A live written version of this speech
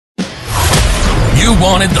you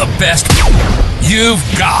wanted the best, you've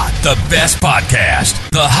got the best podcast.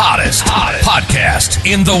 The hottest podcast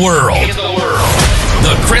in the world.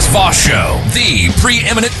 The Chris Voss Show, the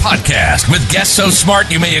preeminent podcast with guests so smart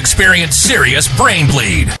you may experience serious brain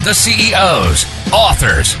bleed. The CEOs,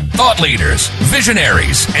 authors, thought leaders,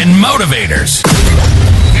 visionaries, and motivators.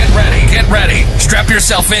 Get ready. Strap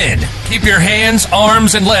yourself in. Keep your hands,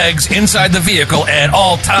 arms, and legs inside the vehicle at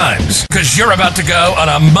all times, because you're about to go on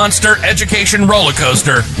a monster education roller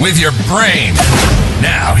coaster with your brain.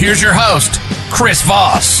 Now, here's your host, Chris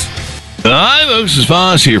Voss. Hi, folks. This is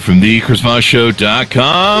Voss here from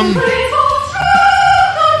thechrisvossshow.com.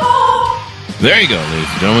 There you go, ladies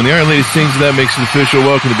and gentlemen. The Iron Lady sings, and that makes it official.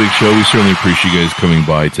 Welcome to the big show. We certainly appreciate you guys coming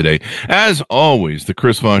by today. As always, the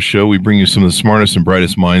Chris Voss Show, we bring you some of the smartest and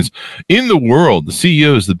brightest minds in the world. The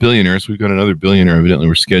CEOs, the billionaires. We've got another billionaire, evidently,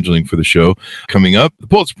 we're scheduling for the show coming up. The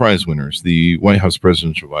Pulitzer Prize winners, the White House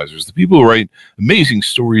presidential advisors, the people who write amazing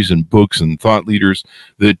stories and books and thought leaders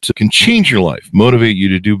that can change your life, motivate you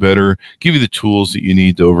to do better, give you the tools that you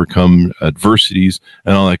need to overcome adversities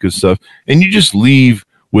and all that good stuff. And you just leave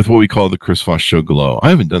with what we call the Chris Voss Show Glow. I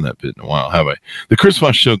haven't done that bit in a while, have I? The Chris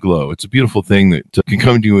Voss Show Glow. It's a beautiful thing that can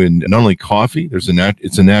come to you in not only coffee. It's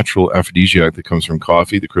a natural aphrodisiac that comes from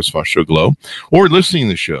coffee, the Chris Voss Show Glow, or listening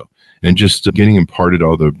to the show and just getting imparted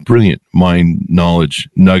all the brilliant mind knowledge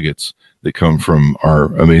nuggets that come from our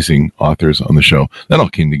amazing authors on the show. That all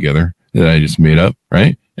came together that I just made up,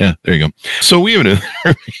 right? Yeah, there you go. So we have another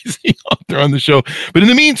amazing author on the show. But in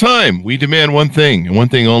the meantime, we demand one thing, and one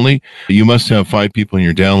thing only. You must have 5 people in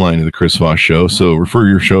your downline of the Chris Voss Show. So refer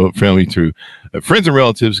your show family to friends and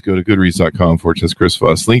relatives. Go to goodreads.com/Chris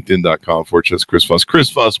Voss, LinkedIn.com/Chris Voss,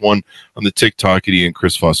 Chris Voss1 on the TikTokity, and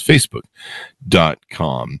Chris Voss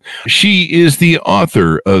Facebook.com. She is the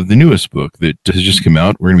author of the newest book that has just come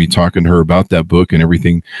out. We're going to be talking to her about that book and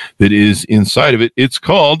everything that is inside of it. It's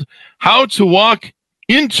called How to Walk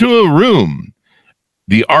into a Room,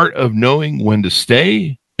 The Art of Knowing When to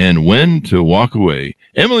Stay and When to Walk Away.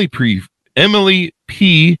 Emily P.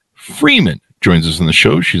 Freeman joins us on the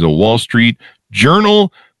show. She's a Wall Street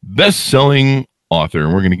Journal best-selling author,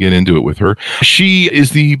 and we're going to get into it with her. She is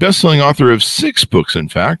the best-selling author of 6 books, in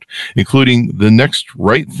fact, including The Next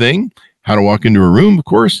Right Thing, How to Walk into a Room, of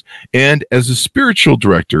course, and as a spiritual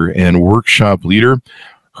director and workshop leader,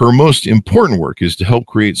 her most important work is to help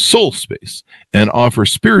create soul space and offer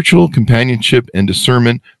spiritual companionship and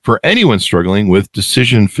discernment for anyone struggling with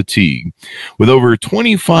decision fatigue. With over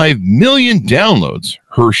 25 million downloads,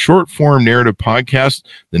 her short-form narrative podcast,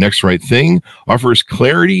 The Next Right Thing, offers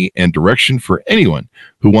clarity and direction for anyone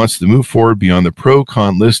who wants to move forward beyond the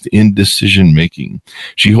pro-con list in decision-making.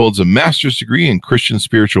 She holds a master's degree in Christian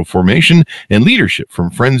spiritual formation and leadership from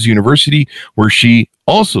Friends University, where she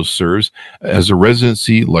also serves as a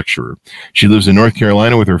residency lecturer. She lives in North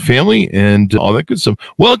Carolina with her family and all that good stuff.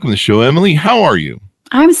 Welcome to the show, Emily. How are you?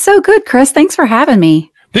 I'm so good, Chris. Thanks for having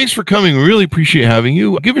me. Thanks for coming. We really appreciate having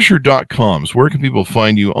you. Give us your .coms. Where can people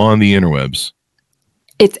find you on the interwebs?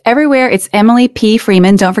 It's everywhere. It's Emily P.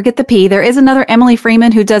 Freeman. Don't forget the P. There is another Emily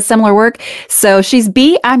Freeman who does similar work. So she's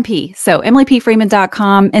B, I'm P. So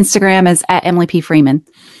EmilyPFreeman.com. Instagram is at Emily P. Freeman.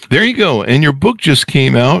 There you go. And your book just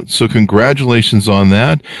came out. So congratulations on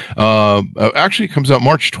that. Actually, it comes out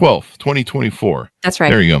March 12th, 2024. That's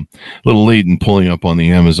right. There you go. A little late in pulling up on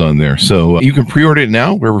the Amazon there. So you can pre-order it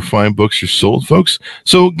now, wherever fine books are sold, folks.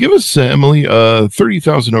 So give us, Emily, a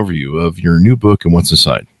 30,000 overview of your new book and what's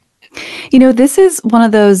inside. You know, this is one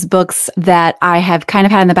of those books that I have kind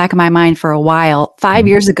of had in the back of my mind for a while. 5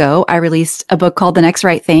 years ago, I released a book called The Next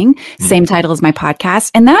Right Thing, same title as my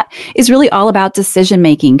podcast. And that is really all about decision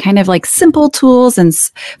making, kind of like simple tools and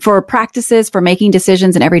for practices for making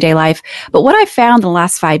decisions in everyday life. But what I found in the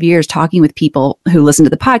last 5 years talking with people who listen to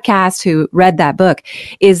the podcast, who read that book,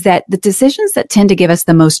 is that the decisions that tend to give us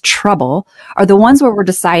the most trouble are the ones where we're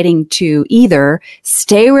deciding to either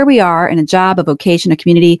stay where we are in a job, a vocation, a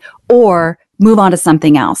community, or move on to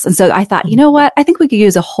something else. And so I thought, you know what? I think we could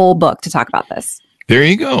use a whole book to talk about this. There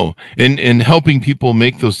you go. And helping people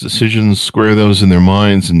make those decisions, square those in their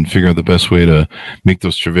minds and figure out the best way to make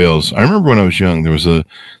those travails. I remember when I was young, there was a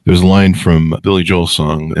line from Billy Joel's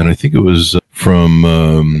song, and I think it was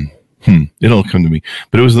from it'll come to me.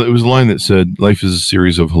 But it was a line that said, "Life is a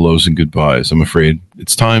series of hellos and goodbyes. I'm afraid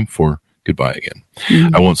it's time for goodbye again."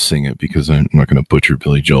 I won't sing it because I'm not going to butcher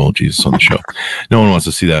Billy Joel, Jesus, on the show. No one wants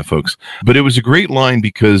to see that, folks. But it was a great line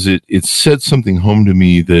because it said something home to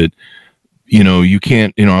me that, you know, you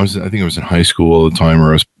can't, you know, I think I was in high school all the time, or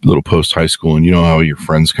I was a little post high school, and you know how your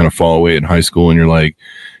friends kind of fall away in high school and you're like,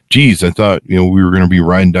 geez, I thought, you know, we were going to be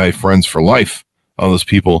ride and die friends for life, all those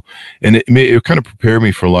people. And it kind of prepared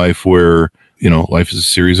me for life where, life is a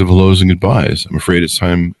series of hellos and goodbyes. I'm afraid it's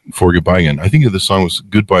time for goodbye again. I think the song was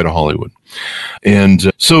Goodbye to Hollywood.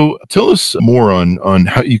 And so tell us more on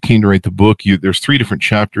how you came to write the book. There's 3 different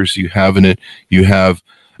chapters you have in it. You have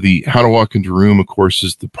the How to Walk into a Room, of course,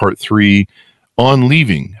 is the part 3 on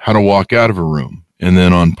leaving, how to walk out of a room, and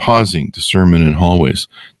then on pausing, discernment in hallways.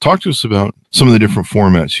 Talk to us about some of the different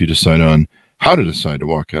formats you decide on, how to decide to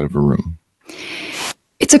walk out of a room.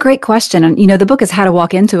 It's a great question. And, the book is How to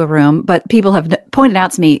Walk into a Room, but people have pointed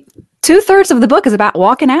out to me 2/3 of the book is about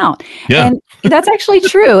walking out. Yeah. And that's actually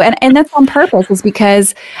true. And that's on purpose, is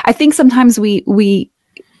because I think sometimes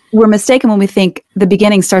we're mistaken when we think the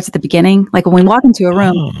beginning starts at the beginning. Like when we walk into a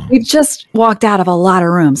room, we've just walked out of a lot of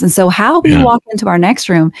rooms. And so how we walk into our next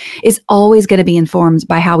room is always going to be informed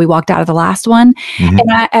by how we walked out of the last one. Mm-hmm.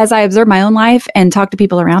 And as I observe my own life and talk to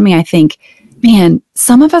people around me, I think, man,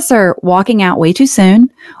 some of us are walking out way too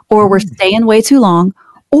soon, or we're staying way too long,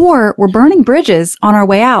 or we're burning bridges on our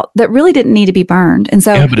way out that really didn't need to be burned. And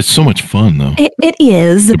so, yeah, but it's so much fun, though. It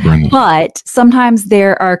is, but sometimes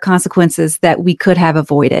there are consequences that we could have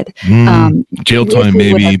avoided. Jail time,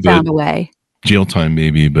 maybe, but found a way. Jail time,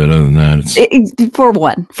 maybe, but other than that, it's for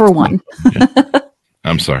one. Yeah.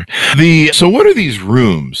 I'm sorry. So what are these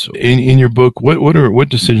rooms in your book? What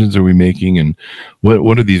decisions are we making, and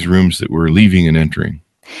what are these rooms that we're leaving and entering?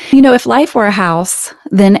 If life were a house,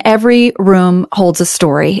 then every room holds a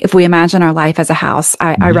story. If we imagine our life as a house,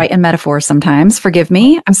 I write in metaphors sometimes. Forgive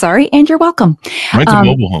me. I'm sorry. And you're welcome. Mine's a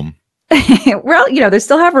mobile home. Well, they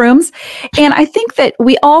still have rooms. And I think that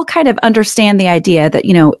we all kind of understand the idea that,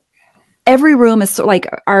 every room is sort of like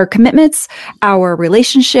our commitments, our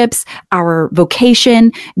relationships, our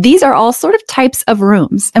vocation. These are all sort of types of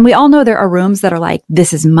rooms. And we all know there are rooms that are like,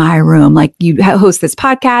 this is my room. Like you host this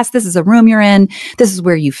podcast. This is a room you're in. This is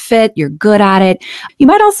where you fit. You're good at it. You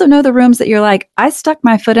might also know the rooms that you're like, I stuck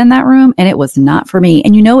my foot in that room and it was not for me.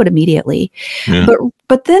 And you know it immediately. Yeah.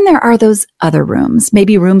 But then there are those other rooms,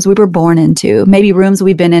 maybe rooms we were born into, maybe rooms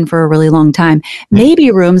we've been in for a really long time,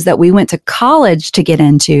 maybe rooms that we went to college to get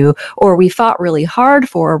into, or we fought really hard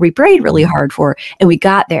for, or we prayed really hard for, and we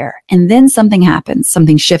got there. And then something happens,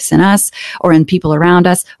 something shifts in us or in people around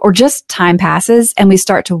us, or just time passes and we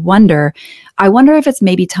start to wonder, I wonder if it's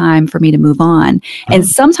maybe time for me to move on. And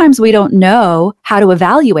sometimes we don't know how to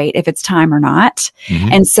evaluate if it's time or not. Mm-hmm.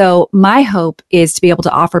 And so my hope is to be able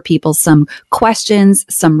to offer people some questions,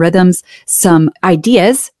 some rhythms, some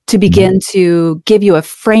ideas to begin to give you a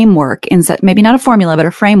framework, maybe not a formula, but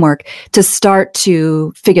a framework to start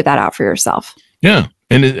to figure that out for yourself. Yeah.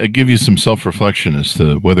 And it give you some self-reflection as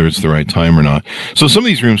to whether it's the right time or not. So some of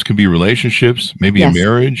these rooms could be relationships, maybe a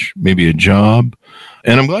marriage, maybe a job.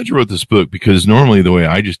 And I'm glad you wrote this book, because normally the way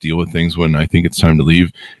I just deal with things when I think it's time to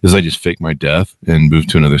leave is I just fake my death and move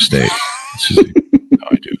to another state. It's just how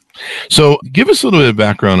I do. So give us a little bit of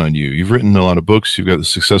background on you. You've written a lot of books. You've got the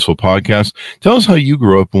successful podcast. Tell us how you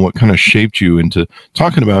grew up and what kind of shaped you into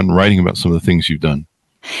talking about and writing about some of the things you've done.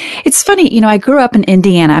 It's funny, I grew up in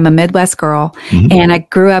Indiana. I'm a Midwest girl, and I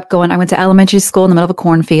grew up I went to elementary school in the middle of a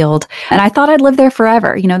cornfield, and I thought I'd live there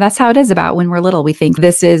forever. That's how it is about when we're little. We think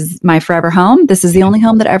this is my forever home. This is the only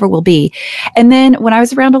home that ever will be. And then when I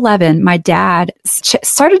was around 11, my dad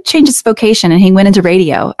started to change his vocation, and he went into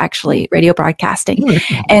radio broadcasting.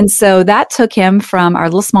 And so that took him from our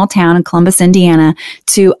little small town in Columbus, Indiana,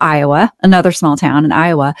 to Iowa, another small town in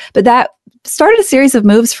Iowa. But that started a series of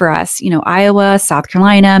moves for us, Iowa, South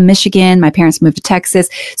Carolina, Michigan. My parents moved to Texas.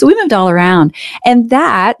 So we moved all around. And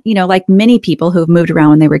that, like many people who have moved around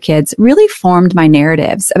when they were kids, really formed my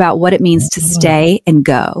narratives about what it means to stay and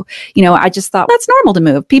go. I just thought that's normal to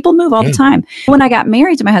move. People move all the time. When I got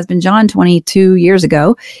married to my husband, John, 22 years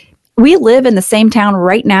ago, we live in the same town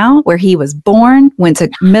right now where he was born, went to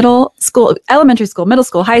middle school, elementary school, middle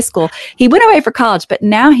school, high school. He went away for college, but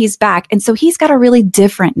now he's back. And so he's got a really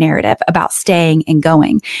different narrative about staying and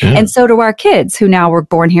going. Yeah. And so do our kids who now were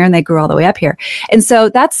born here and they grew all the way up here. And so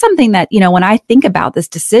that's something that, when I think about this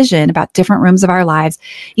decision about different rooms of our lives,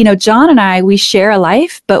 John and I, we share a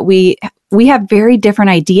life, but we have very different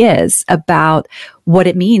ideas about what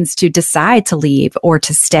it means to decide to leave or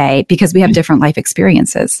to stay, because we have different life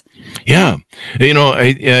experiences. Yeah.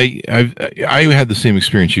 I had the same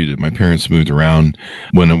experience you did. My parents moved around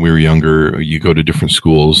when we were younger. You go to different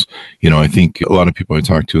schools. I think a lot of people I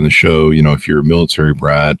talk to in the show, if you're a military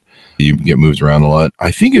brat, you get moved around a lot.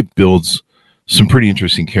 I think it builds some pretty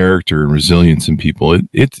interesting character and resilience in people.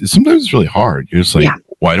 Sometimes it's really hard. You're just like,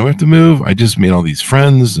 why do I have to move? I just made all these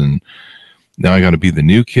friends and now I got to be the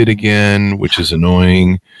new kid again, which is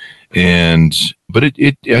annoying. But I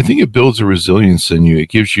think it builds a resilience in you. It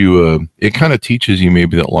gives you it kind of teaches you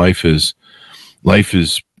maybe that life is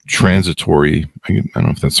transitory. I don't know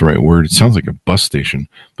if that's the right word. It sounds like a bus station,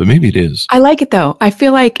 but maybe it is. I like it though. I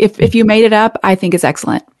feel like if you made it up, I think it's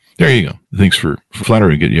excellent. There you go. Thanks for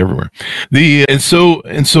flattery to get you everywhere. And so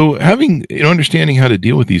having, understanding how to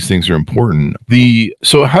deal with these things are important.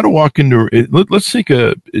 So how to walk into it, let's take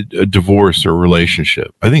a divorce or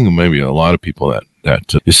relationship. I think maybe a lot of people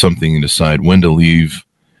that is something to decide when to leave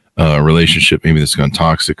a relationship, maybe that's gone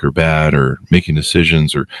toxic or bad, or making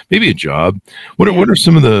decisions, or maybe a job. What are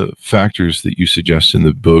some of the factors that you suggest in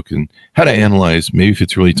the book, and how to analyze maybe if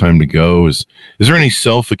it's really time to go? Is there any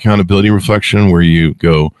self accountability reflection where you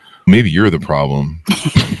go, maybe you're the problem?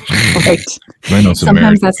 Right. I know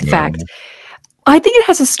sometimes that's a fact. I think it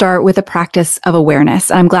has to start with a practice of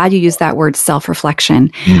awareness. I'm glad you used that word,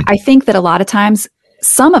 self-reflection. I think that a lot of times,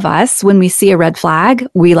 some of us, when we see a red flag,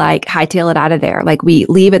 we hightail it out of there. Like we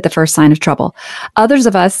leave at the first sign of trouble. Others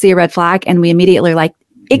of us see a red flag and we immediately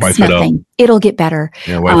it's nothing. It'll get better.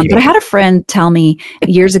 Yeah, but I had a friend tell me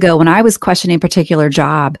years ago when I was questioning a particular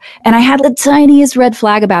job and I had the tiniest red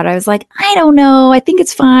flag about it. I was like, I don't know. I think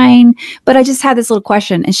it's fine. But I just had this little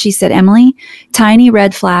question. And she said, Emily, tiny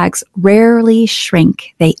red flags rarely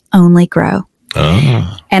shrink. They only grow.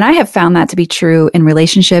 And I have found that to be true in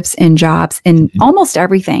relationships, in jobs, in almost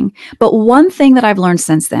everything. But one thing that I've learned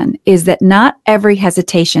since then is that not every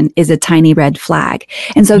hesitation is a tiny red flag.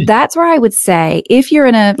 And so that's where I would say, if you're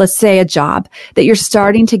in let's say a job that you're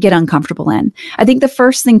starting to get uncomfortable in, I think the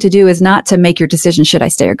first thing to do is not to make your decision, should I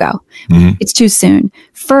stay or go? It's too soon.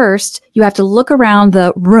 First, you have to look around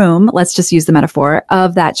the room, let's just use the metaphor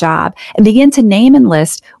of that job, and begin to name and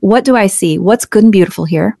list, what do I see? What's good and beautiful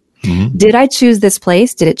here? Did I choose this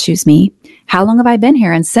place? Did it choose me? How long have I been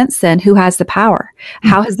here? And since then, who has the power?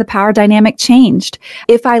 How has the power dynamic changed?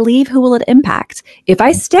 If I leave, who will it impact? If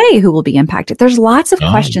I stay, who will be impacted? There's lots of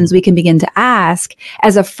questions we can begin to ask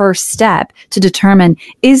as a first step to determine,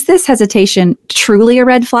 is this hesitation truly a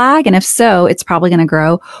red flag? And if so, it's probably going to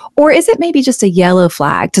grow. Or is it maybe just a yellow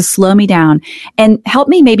flag to slow me down and help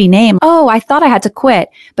me maybe name, I thought I had to quit,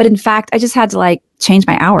 but in fact, I just had to change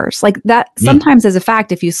my hours. That sometimes is a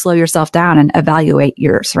fact if you slow yourself down and evaluate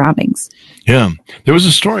your surroundings. Yeah. There was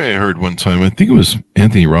a story I heard one time. I think it was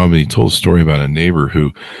Anthony Robbins. He told a story about a neighbor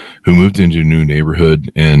who moved into a new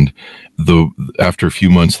neighborhood, and after a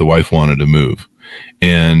few months, the wife wanted to move.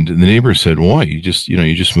 And the neighbor said, well, why? You just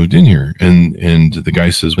moved in here. And the guy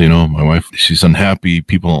says, my wife, she's unhappy.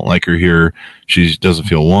 People don't like her here. She doesn't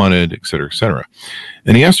feel wanted, et cetera, et cetera.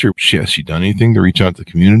 And he asked her, has she done anything to reach out to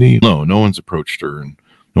the community? No one's approached her, and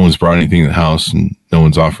no one's brought anything to the house, and no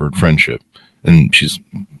one's offered friendship. And she's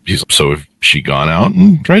so if she gone out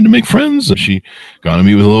and tried to make friends? Has she gone to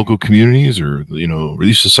meet with local communities or,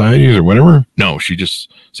 relief societies or whatever? No, she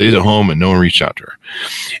just stays at home and no one reached out to her.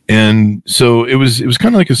 And so it was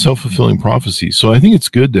kind of like a self-fulfilling prophecy. So I think it's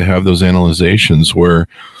good to have those analyzations where,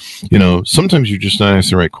 sometimes you're just not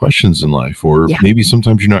asking the right questions in life, or maybe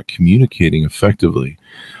sometimes you're not communicating effectively.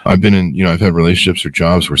 I've been in, I've had relationships or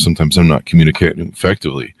jobs where sometimes I'm not communicating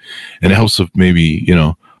effectively. And it helps if maybe,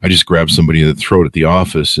 I just grab somebody at the throat at the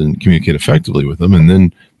office and communicate effectively with them, and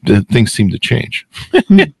then things seem to change.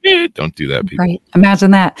 Don't do that, people. Right. Imagine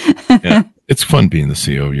that. Yeah. It's fun being the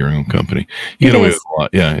CEO of your own company. You get away with a lot.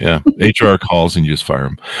 Yeah. HR calls and you just fire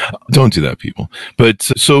them. Don't do that, people. But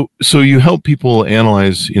so you help people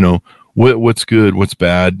analyze, what's good, what's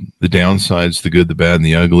bad, the downsides, the good, the bad, and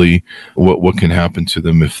the ugly, what can happen to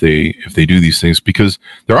them if they do these things, because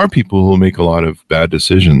there are people who make a lot of bad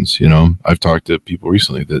decisions. I've talked to people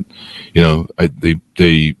recently that,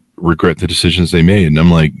 they regret the decisions they made. And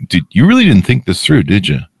I'm like, you really didn't think this through, did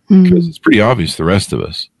you? Because it's pretty obvious the rest of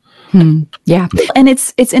us. Yeah. And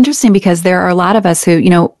it's interesting because there are a lot of us who,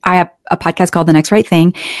 I have a podcast called The Next Right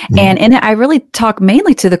Thing. And in it, I really talk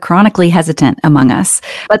mainly to the chronically hesitant among us.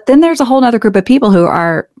 But then there's a whole other group of people who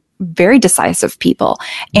are very decisive people.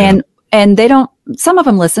 And they don't, some of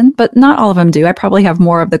them listen, but not all of them do. I probably have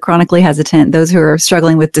more of the chronically hesitant, those who are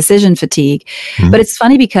struggling with decision fatigue. But it's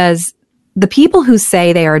funny because the people who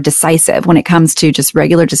say they are decisive when it comes to just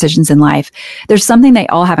regular decisions in life, there's something they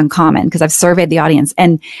all have in common, because I've surveyed the audience.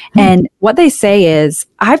 And what they say is,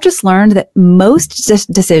 I've just learned that most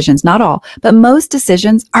decisions, not all, but most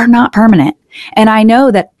decisions are not permanent. And I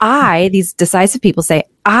know that these decisive people say,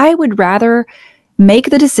 I would rather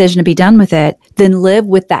make the decision to be done with it than live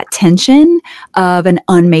with that tension of an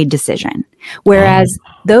unmade decision. Whereas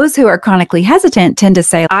those who are chronically hesitant tend to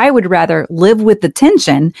say, I would rather live with the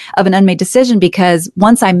tension of an unmade decision, because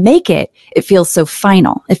once I make it, it feels so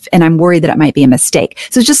final, and I'm worried that it might be a mistake.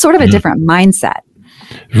 So it's just sort of a different mindset.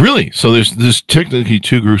 Really? So there's technically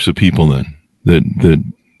two groups of people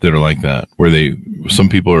then that are like that, where some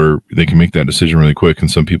people they can make that decision really quick,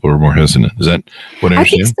 and some people are more hesitant. Is that what I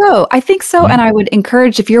understand? I think so. And I would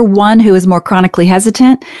encourage, if you're one who is more chronically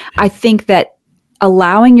hesitant, I think that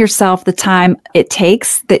allowing yourself the time it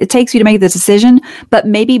takes you to make the decision, but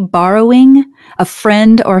maybe borrowing a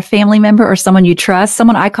friend or a family member or someone you trust,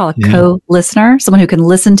 someone I call a co-listener, someone who can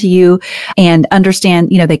listen to you and understand,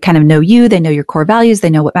 they kind of know you, they know your core values,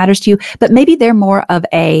 they know what matters to you, but maybe they're more of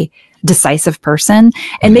a decisive person,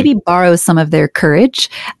 and maybe borrow some of their courage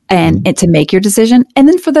and to make your decision. And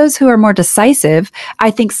then for those who are more decisive,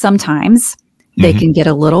 I think sometimes they can get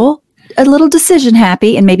a little decision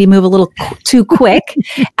happy and maybe move a little too quick.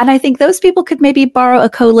 And I think those people could maybe borrow a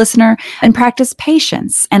co-listener and practice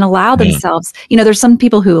patience and allow themselves, there's some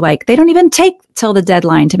people who they don't even take till the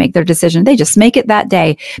deadline to make their decision. They just make it that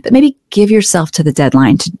day, but maybe give yourself to the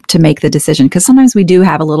deadline to make the decision. Because sometimes we do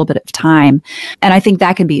have a little bit of time. And I think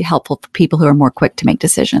that can be helpful for people who are more quick to make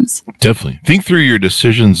decisions. Definitely. Think through your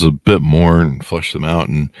decisions a bit more and flesh them out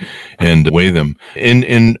and weigh them.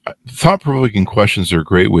 And thought-provoking questions are a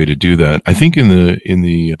great way to do that. I think in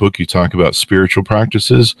the book you talk about spiritual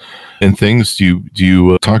practices and things. Do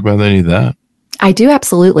you talk about any of that? I do,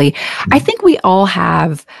 absolutely. I think we all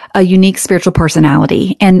have a unique spiritual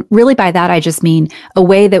personality. And really by that, I just mean a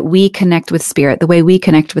way that we connect with spirit, the way we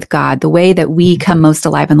connect with God, the way that we come most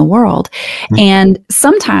alive in the world. And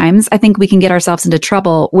sometimes I think we can get ourselves into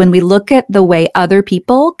trouble when we look at the way other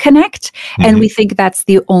people connect and we think that's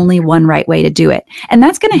the only one right way to do it. And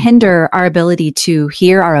that's going to hinder our ability to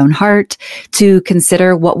hear our own heart, to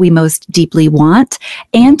consider what we most deeply want,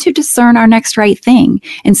 and to discern our next right thing.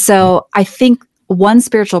 And so I think one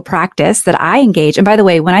spiritual practice that I engage, and by the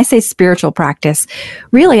way, when I say spiritual practice,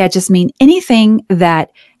 really I just mean anything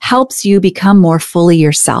that helps you become more fully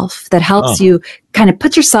yourself, that helps you kind of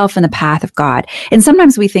put yourself in the path of God. And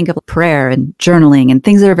sometimes we think of prayer and journaling and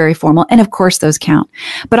things that are very formal. And of course, those count.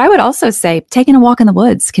 But I would also say taking a walk in the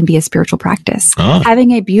woods can be a spiritual practice.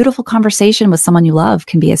 Having a beautiful conversation with someone you love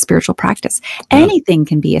can be a spiritual practice. Anything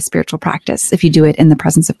can be a spiritual practice if you do it in the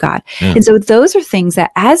presence of God. And so those are things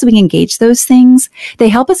that as we engage those things, they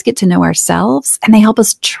help us get to know ourselves and they help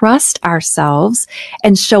us trust ourselves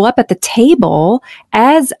and show up at the table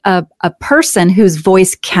as a person whose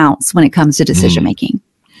voice counts when it comes to decision making.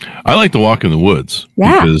 I like to walk in the woods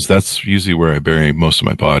because that's usually where I bury most of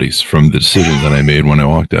my bodies from the decisions that I made when I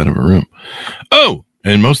walked out of a room.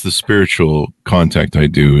 And most of the spiritual contact I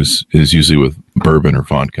do is usually with bourbon or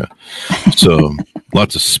vodka. So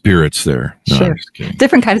lots of spirits there. No, sure. I'm just kidding.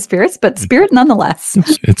 Different kind of spirits, but spirit nonetheless.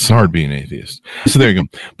 It's hard being atheist. So there you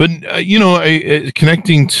go. But,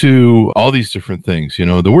 connecting to all these different things,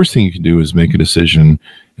 the worst thing you can do is make a decision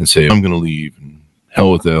and say, I'm going to leave and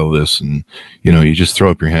hell with all this. And, you just throw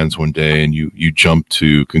up your hands one day and you jump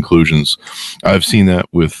to conclusions. I've seen that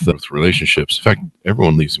with relationships. In fact,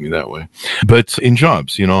 everyone leaves me that way. But in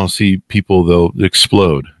jobs, I'll see people, they'll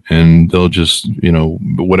explode and they'll just,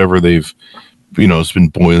 whatever they've, it's been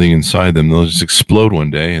boiling inside them, they'll just explode one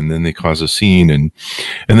day and then they cause a scene. And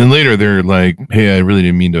then later they're like, hey, I really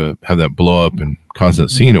didn't mean to have that blow up and cause that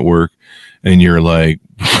scene at work. And you're like,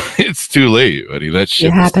 it's too late, buddy. That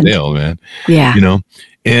shit is stale, man. Yeah.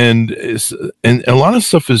 And a lot of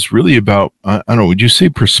stuff is really about, I don't know, would you say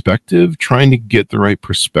perspective, trying to get the right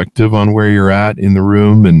perspective on where you're at in the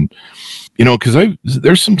room? And, because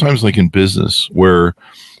there's sometimes like in business where,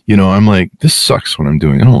 I'm like, this sucks what I'm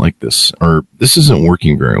doing. I don't like this, or this isn't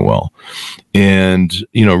working very well. And,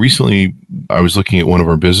 recently I was looking at one of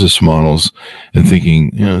our business models and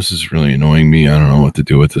thinking, this is really annoying me. I don't know what to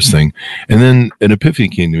do with this thing. And then an epiphany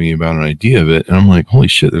came to me about an idea of it. And I'm like, holy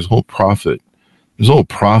shit, there's a whole profit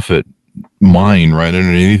mine right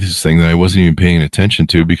underneath this thing that I wasn't even paying attention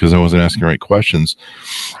to because I wasn't asking the right questions.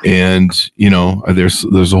 And, there's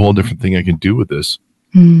a whole different thing I can do with this.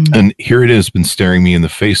 And here it is, been staring me in the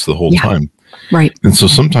face the whole time. Right. And so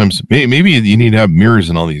sometimes maybe you need to have mirrors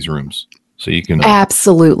in all these rooms so you can.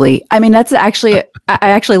 Absolutely. I mean, that's actually, I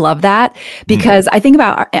actually love that because I think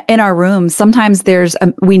about in our rooms, sometimes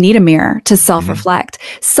we need a mirror to self-reflect.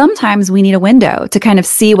 Sometimes we need a window to kind of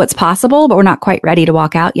see what's possible, but we're not quite ready to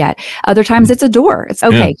walk out yet. Other times it's a door. It's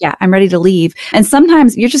okay. Yeah, I'm ready to leave. And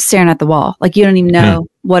sometimes you're just staring at the wall. Like you don't even know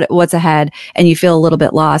what's ahead and you feel a little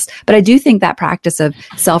bit lost. But I do think that practice of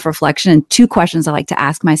self-reflection, and two questions I like to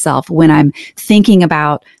ask myself when I'm thinking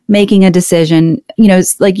about making a decision,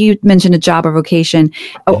 like you mentioned, a job or vocation,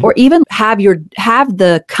 or even have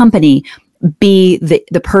the company be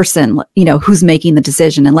the person, who's making the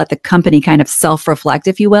decision, and let the company kind of self-reflect,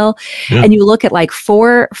 if you will. And you look at like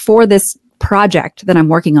for this project that I'm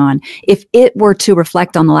working on, if it were to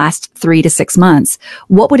reflect on the last 3 to 6 months,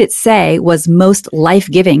 what would it say was most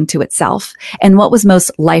life-giving to itself? And what was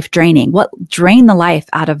most life-draining? What drained the life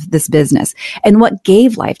out of this business? And what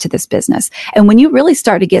gave life to this business? And when you really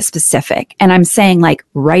start to get specific, and I'm saying like,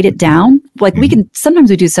 write it down, like sometimes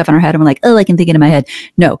we do stuff in our head and we're like, oh, I can think it in my head.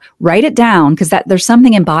 No, write it down, because there's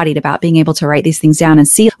something embodied about being able to write these things down and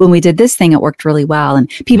see when we did this thing, it worked really well. And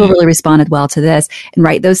people really responded well to this, and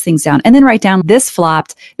write those things down. And then write down, this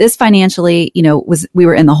flopped, this financially, we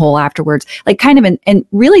were in the hole afterwards, like kind of, and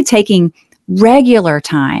really taking regular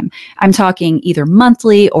time. I'm talking either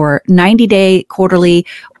monthly or 90-day, quarterly,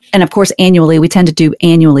 and of course, annually. We tend to do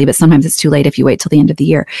annually, but sometimes it's too late if you wait till the end of the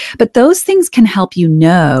year. But those things can help you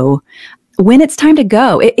know when it's time to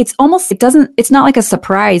go. It's not like a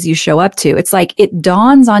surprise you show up to. It's like it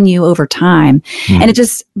dawns on you over time, and it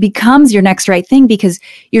just becomes your next right thing, because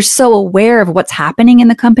you're so aware of what's happening in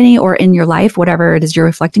the company or in your life, whatever it is you're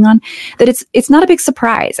reflecting on, that it's not a big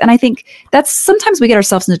surprise. And I think that's sometimes we get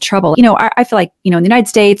ourselves into trouble. I feel like, in the United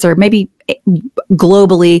States, or maybe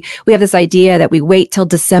globally, we have this idea that we wait till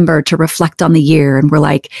December to reflect on the year. And we're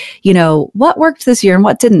like, what worked this year and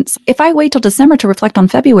what didn't? If I wait till December to reflect on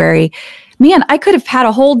February, man, I could have had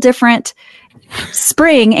a whole different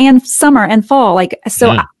spring and summer and fall.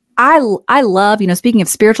 I love, speaking of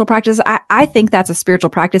spiritual practice, I think that's a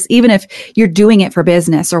spiritual practice, even if you're doing it for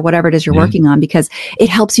business or whatever it is you're working on, because it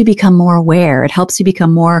helps you become more aware. It helps you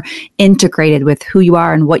become more integrated with who you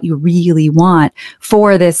are and what you really want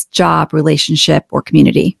for this job, relationship, or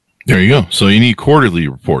community. There you go. So you need quarterly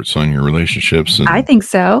reports on your relationships. And I think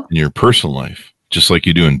so. In your personal life, just like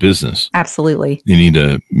you do in business. Absolutely. You need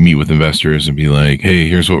to meet with investors and be like, hey,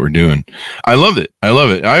 here's what we're doing. I love it.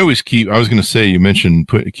 I was going to say, you mentioned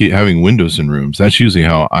keep having windows in rooms. That's usually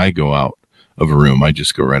how I go out of a room. I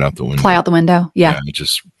just go right out the window. Fly out the window. Yeah. I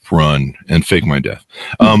just run and fake my death.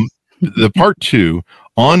 The part 2,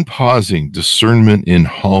 on pausing discernment in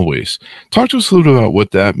hallways. Talk to us a little bit about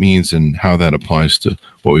what that means and how that applies to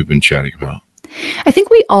what we've been chatting about. I think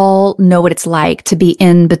we all know what it's like to be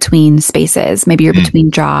in between spaces. Maybe you're between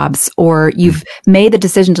jobs, or you've made the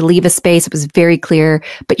decision to leave a space. It was very clear,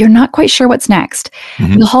 but you're not quite sure what's next.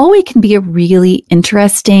 The hallway can be a really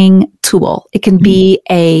interesting tool. It can be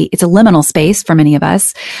it's a liminal space for many of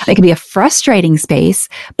us. It can be a frustrating space,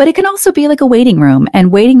 but it can also be like a waiting room,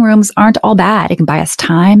 and waiting rooms aren't all bad. It can buy us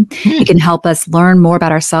time. It can help us learn more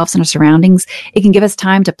about ourselves and our surroundings. It can give us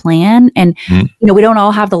time to plan. And, we don't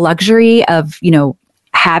all have the luxury of,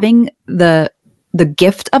 having the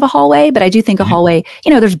gift of a hallway, but I do think a hallway,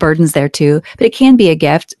 there's burdens there too, but it can be a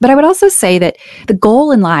gift. But I would also say that the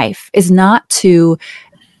goal in life is not to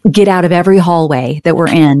get out of every hallway that we're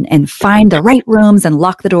in and find the right rooms and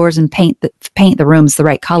lock the doors and paint the rooms the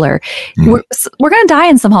right color. We're going to die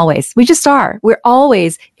in some hallways. We just are. We're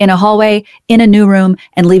always in a hallway, in a new room,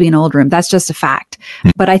 and leaving an old room. That's just a fact.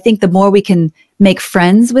 But I think the more we can make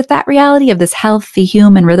friends with that reality of this healthy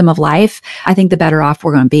human rhythm of life, I think the better off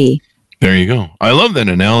we're going to be. There you go. I love that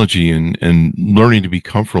analogy and learning to be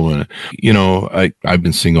comfortable in it. I've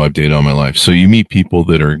been single. I've dated all my life. So you meet people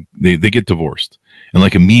that they get divorced, and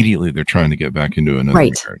like immediately they're trying to get back into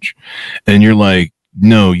another marriage. And you're like,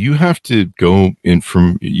 no, you have to go in,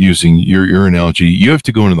 from using your analogy, you have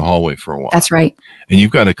to go into the hallway for a while. That's right. And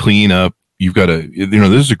you've got to clean up. You've got to,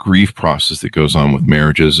 there's a grief process that goes on with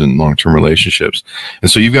marriages and long-term relationships. And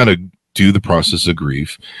so you've got to do the process of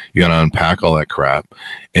grief. You got to unpack all that crap.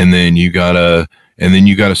 And then you got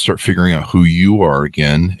to start figuring out who you are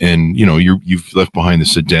again. And, you've left behind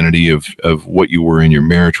this identity of what you were in your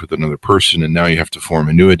marriage with another person. And now you have to form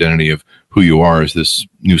a new identity of who you are as this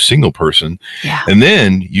new single person. Yeah. And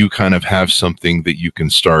then you kind of have something that you can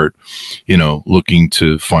start, looking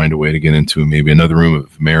to find a way to get into. Maybe another room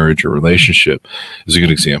of marriage or relationship is a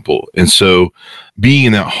good example. And so being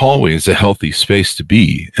in that hallway is a healthy space to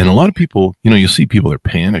be. And a lot of people, you'll see people are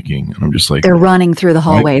panicking, and I'm just like, they're running through the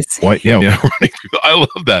hallways. Why? Yeah, running through. I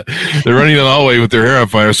love that. They're running down the hallway with their hair on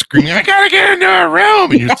fire, screaming, "I gotta get into a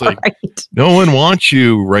room!" And you're just like, no one wants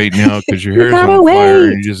you right now because your hair is on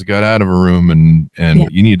fire, and you just got out of a room,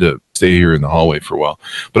 and you need to stay here in the hallway for a while.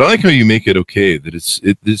 But I like how you make it okay that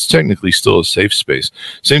it's technically still a safe space.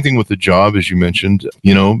 Same thing with the job, as you mentioned.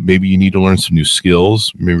 Maybe you need to learn some new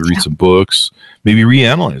skills, maybe read some books, maybe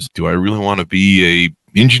reanalyze. Do I really want to be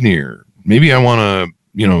a engineer? Maybe I want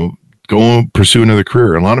to, go pursue another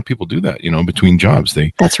career. A lot of people do that, between jobs.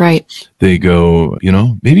 That's right. They go,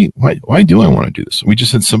 maybe why do I want to do this? We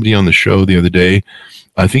just had somebody on the show the other day.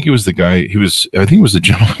 I think it was the guy. I think it was the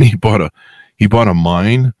gentleman. He bought a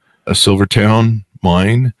mine, a Silvertown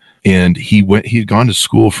mine, and he had gone to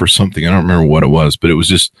school for something. I don't remember what it was, but it was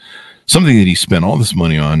just something that he spent all this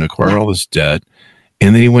money on, acquired all this debt,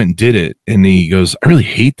 and then he went and did it. And he goes, I really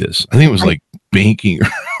hate this. I think it was like banking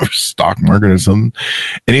or stock market or something.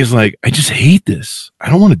 And he's like, I just hate this. I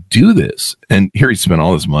don't want to do this. And here he spent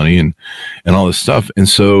all this money and all this stuff. And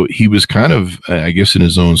so he was kind of, I guess, in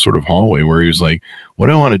his own sort of hallway where he was like, what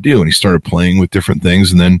do I want to do? And he started playing with different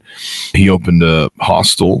things. And then he opened a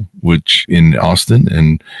hostel, which in Austin.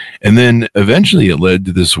 And then eventually it led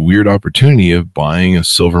to this weird opportunity of buying a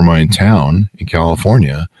silver mine town in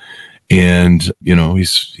California. And,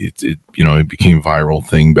 it became a viral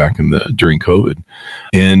thing back during COVID.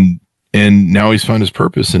 And now he's found his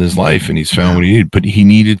purpose in his life, and he's found what he needed. But he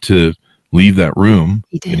needed to leave that room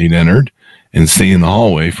that he'd entered and stay in the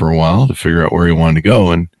hallway for a while to figure out where he wanted to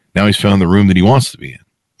go. And now he's found the room that he wants to be in.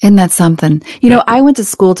 Isn't that something? I went to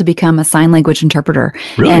school to become a sign language interpreter.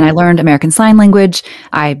 Really? And I learned American Sign Language.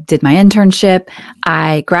 I did my internship.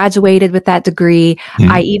 I graduated with that degree.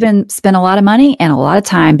 I even spent a lot of money and a lot of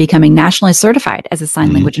time becoming nationally certified as a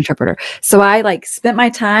sign language interpreter. So I spent my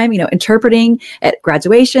time, interpreting at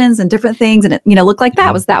graduations and different things. And it, looked like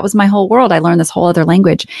that was my whole world. I learned this whole other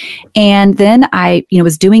language. And then I,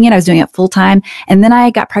 was doing it. I was doing it full time. And then I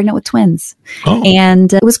got pregnant with twins. Oh.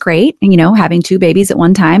 And it was great. Having 2 babies at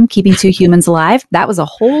one time. Keeping 2 humans alive. That was a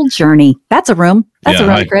whole journey. That's a room. That's a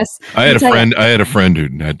room, Chris. I had a friend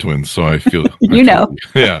who had twins, so I feel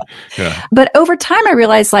Yeah. But over time I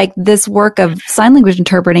realized this work of sign language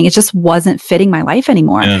interpreting, it just wasn't fitting my life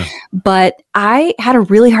anymore. Yeah. But I had a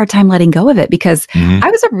really hard time letting go of it because I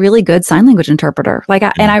was a really good sign language interpreter.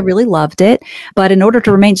 And I really loved it. But in order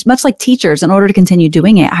to remain, much like teachers, in order to continue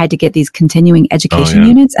doing it, I had to get these continuing education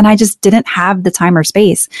units, and I just didn't have the time or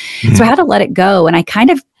space. So I had to let it go. And I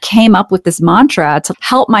kind of came up with this mantra to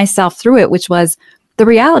help myself through it, which was, the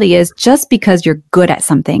reality is just because you're good at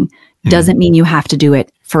something doesn't mean you have to do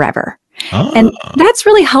it forever. Oh. And that's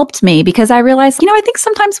really helped me because I realized, I think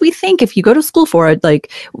sometimes we think if you go to school for it,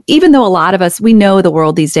 even though a lot of us, we know the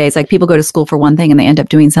world these days, people go to school for one thing and they end up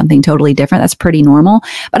doing something totally different. That's pretty normal.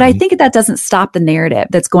 But I think that doesn't stop the narrative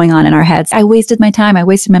that's going on in our heads. I wasted my time. I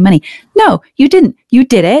wasted my money. No, you didn't. You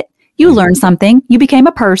did it. You learned something, you became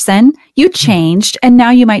a person, you changed, and now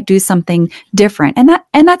you might do something different.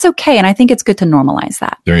 And that's okay. And I think it's good to normalize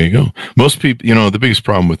that. There you go. Most people, the biggest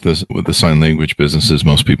problem with the sign language business is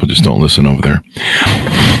most people just don't listen over there.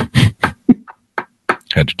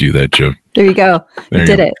 Had to do that joke. There you go. You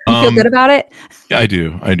did it. You feel good about it? Yeah, I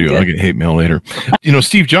do. Good. I'll get hate mail later.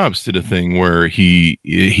 Steve Jobs did a thing where he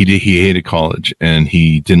hated college and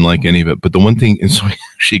he didn't like any of it. But the one thing, and so he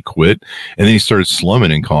actually quit, and then he started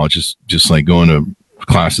slumming in college, just going to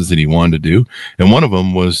classes that he wanted to do. And one of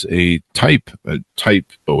them was a type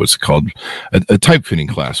fitting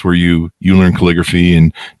class where you learn calligraphy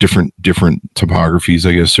and different typographies,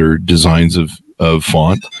 I guess, or designs of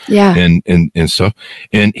font and stuff.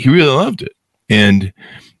 And he really loved it. And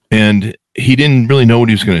he didn't really know what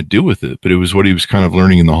he was going to do with it, but it was what he was kind of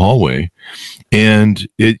learning in the hallway. And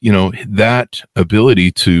it, that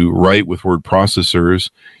ability to write with word processors,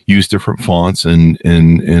 use different fonts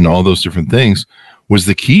and all those different things was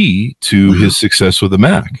the key to his success with the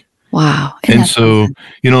Mac. Wow. And so,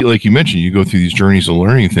 like you mentioned, you go through these journeys of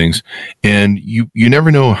learning things and you never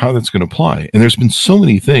know how that's going to apply. And there's been so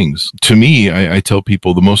many things. To me, I tell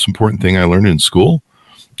people the most important thing I learned in school,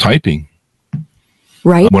 typing.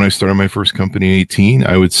 Right. When I started my first company at 18,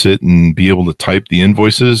 I would sit and be able to type the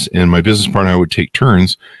invoices, and my business partner and I would take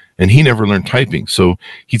turns, and he never learned typing. So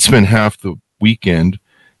he'd spend half the weekend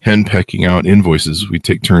henpecking out invoices. We'd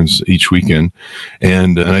take turns each weekend.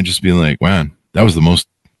 And I'd just be like, man, that was the most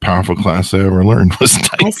powerful class I ever learned was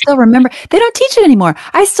typing. I still remember. They don't teach it anymore.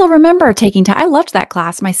 I still remember taking time. I loved that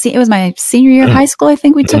class. It was my senior year of high school. I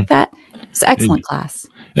think we took that. It's an excellent class.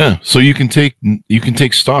 Yeah. So you can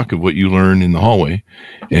take stock of what you learn in the hallway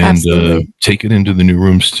and take it into the new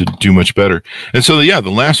rooms to do much better. And so, the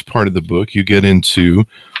last part of the book, you get into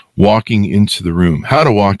walking into the room, how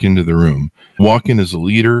to walk into the room, walk in as a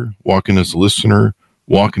leader, walk in as a listener,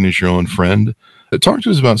 walk in as your own friend. Talk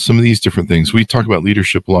to us about some of these different things. We talk about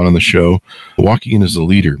leadership a lot on the show. Walking in as a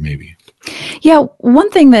leader, maybe. Yeah,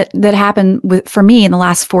 one thing that happened for me in the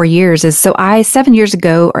last 4 years is, so 7 years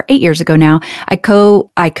ago or 8 years ago now, I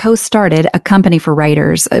co-started a company for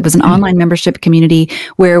writers. It was an online membership community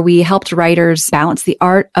where we helped writers balance the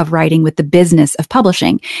art of writing with the business of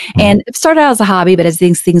publishing. And it started out as a hobby, but as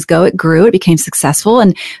these things go, it grew, it became successful.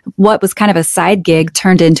 And what was kind of a side gig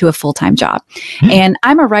turned into a full-time job. And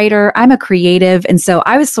I'm a writer, I'm a creative. And so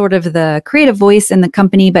I was sort of the creative voice in the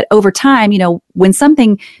company. But over time, when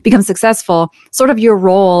something becomes successful, sort of your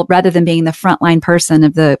role, rather than being the frontline person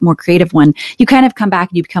of the more creative one, you kind of come back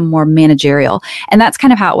and you become more managerial. And that's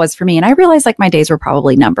kind of how it was for me. And I realized like my days were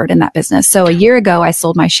probably numbered in that business. So a year ago, I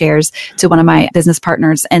sold my shares to one of my business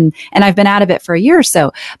partners, and I've been out of it for a year or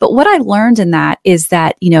so. But what I learned in that is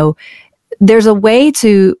that, there's a way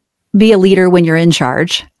to be a leader when you're in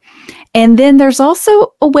charge. And then there's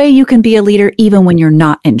also a way you can be a leader even when you're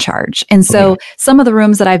not in charge. And so some of the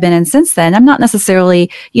rooms that I've been in since then, I'm not necessarily,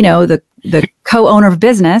 the co-owner of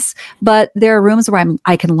business, but there are rooms where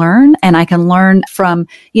I can learn, and I can learn from,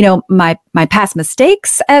 my past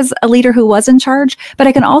mistakes as a leader who was in charge, but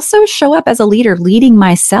I can also show up as a leader leading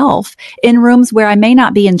myself in rooms where I may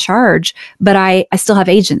not be in charge, but I still have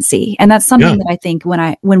agency. And that's something that I think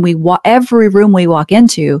every room we walk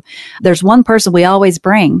into, there's one person we always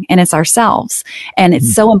bring, and it's ourselves. And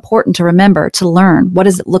it's so important to remember to learn, what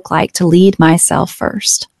does it look like to lead myself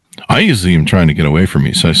first? I usually am trying to get away from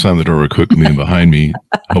me, so I slam the door real quickly behind me,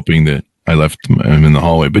 hoping that I'm in the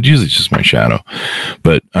hallway, but usually it's just my shadow.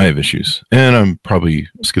 But I have issues, and I'm probably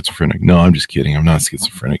schizophrenic. No, I'm just kidding. I'm not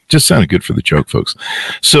schizophrenic. Just sounded good for the joke, folks.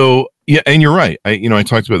 So, yeah, and you're right. I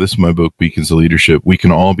talked about this in my book, Beacons of Leadership. We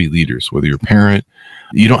can all be leaders, whether you're a parent.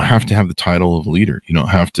 You don't have to have the title of leader. You don't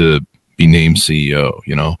have to be named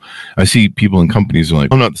CEO. I see people in companies who are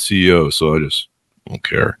like, I'm not the CEO, so I just don't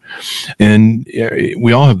care. And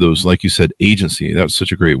we all have those, like you said, agency. That's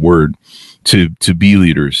such a great word, to be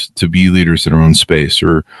leaders in our own space,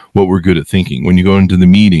 or what we're good at thinking. When you go into the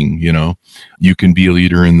meeting, you can be a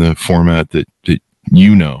leader in the format that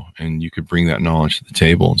and you could bring that knowledge to the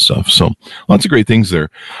table and stuff. So lots of great things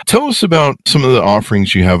there. Tell us about some of the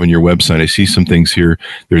offerings you have on your website. I see some things here.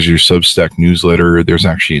 There's your Substack newsletter. There's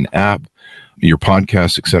actually an app, your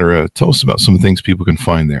podcast, etc. Tell us about some of the things people can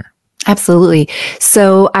find there. Absolutely.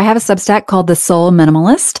 So I have a Substack called The Soul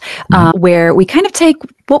Minimalist, where we kind of take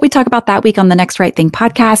what we talk about that week on the Next Right Thing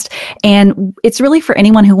podcast. And it's really for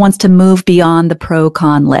anyone who wants to move beyond the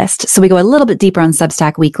pro-con list. So we go a little bit deeper on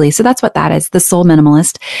Substack weekly. So that's what that is, The Soul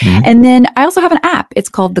Minimalist. And then I also have an app. It's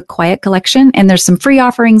called The Quiet Collection. And there's some free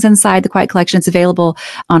offerings inside The Quiet Collection. It's available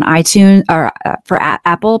on iTunes or for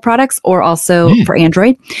Apple products, or also for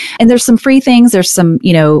Android. And there's some free things. There's some,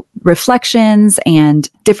 reflections and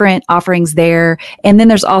different offerings there. And then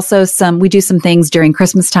there's also we do some things during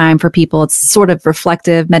Christmas time for people. It's sort of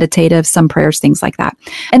reflective, meditative, some prayers, things like that.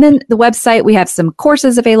 And then the website, we have some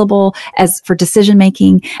courses available for decision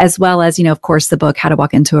making, as well as, of course, the book, How to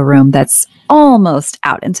Walk into a Room, that's almost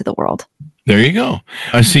out into the world. There you go.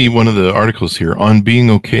 I see one of the articles here on being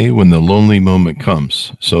okay when the lonely moment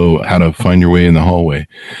comes. So how to find your way in the hallway.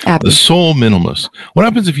 The Soul Minimalist. What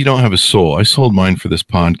happens if you don't have a soul? I sold mine for this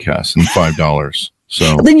podcast in $5.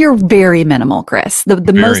 So then you're very minimal, Chris. The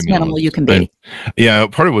most minimal you can be.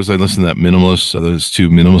 Part of it was I listened to that minimalist, those two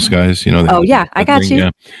minimalist guys, I got you.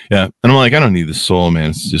 Yeah. And I'm like, I don't need the soul, man.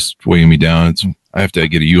 It's just weighing me down. I have to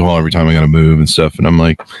get a U-Haul every time I got to move and stuff. And I'm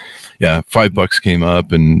like, $5 came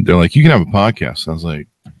up, and they're like, you can have a podcast. I was like,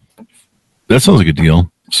 that sounds like a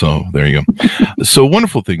deal. So there you go. So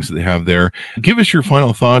wonderful things that they have there. Give us your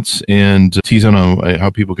final thoughts and tease on how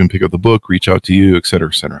people can pick up the book, reach out to you, et cetera,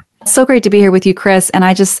 et cetera. So great to be here with you, Chris. And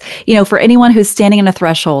I just, for anyone who's standing in a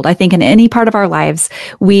threshold, I think in any part of our lives,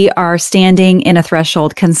 we are standing in a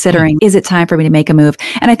threshold considering, is it time for me to make a move?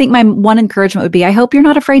 And I think my one encouragement would be, I hope you're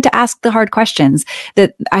not afraid to ask the hard questions.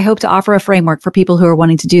 That I hope to offer a framework for people who are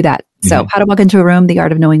wanting to do that. So How to Walk into a Room, the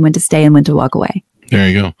art of knowing when to stay and when to walk away. There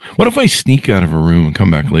you go. What if I sneak out of a room and come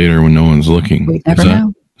back later when no one's looking? We never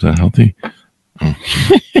know. Is that healthy? Oh.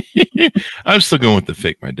 I'm still going with the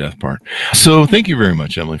fake my death part. So thank you very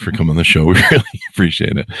much, Emily, for coming on the show. We really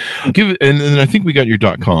appreciate it. And I think we got your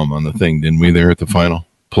 .com on the thing, didn't we, there at the final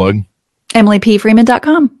plug?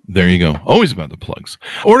 EmilyPFreeman.com. There you go. Always about the plugs.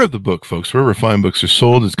 Order the book, folks, wherever fine books are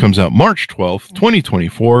sold. It comes out March 12th,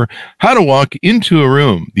 2024. How to Walk into a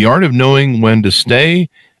Room, the art of knowing when to stay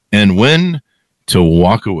and when to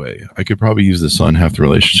walk away. I could probably use this on half the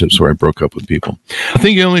relationships where I broke up with people.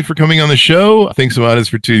 Thank you, Emily, for coming on the show. Thanks so much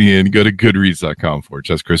for tuning in. Go to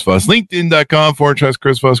goodreads.com/Chris Voss,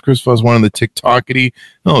 LinkedIn.com/Chris Voss, Chris Voss, one on the TikTokity.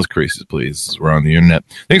 All those crazies, please. We're on the internet.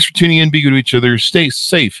 Thanks for tuning in. Be good to each other. Stay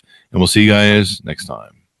safe. And we'll see you guys next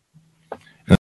time.